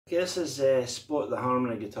Okay, this is Spot the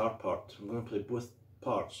Harmony guitar part. I'm going to play both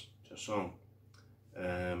parts to a song.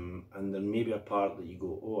 And there may be a part that you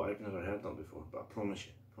go, oh, I've never heard that before, but I promise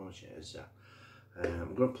you it is there.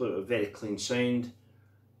 I'm going to play it with a very clean sound,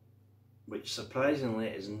 which surprisingly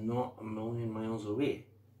is not a million miles away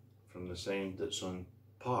from the sound that's on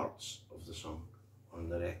parts of the song on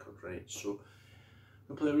the record, right? So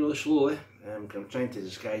I'm going to play it really slowly, because I'm trying to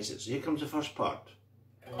disguise it. So here comes the first part.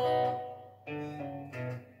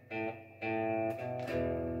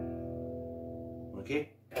 Okay?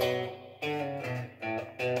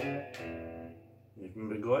 You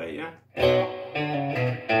remember got it, yeah?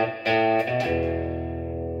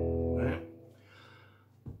 Right.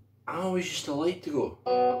 I always used to like to go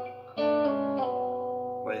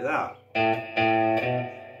like that.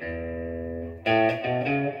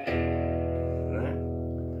 Right?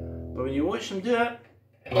 But when you watch them do it,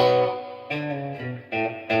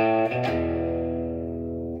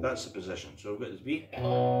 that's the position. So I've got this B.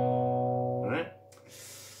 Right?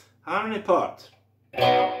 Harmony part.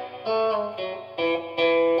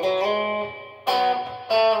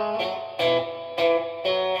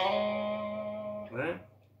 Right?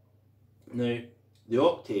 Now, the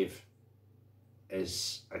octave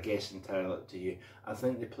is, I guess, entirely up to you. I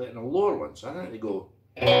think they play it in a lower one, so I think they go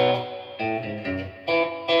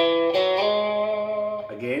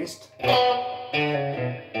against,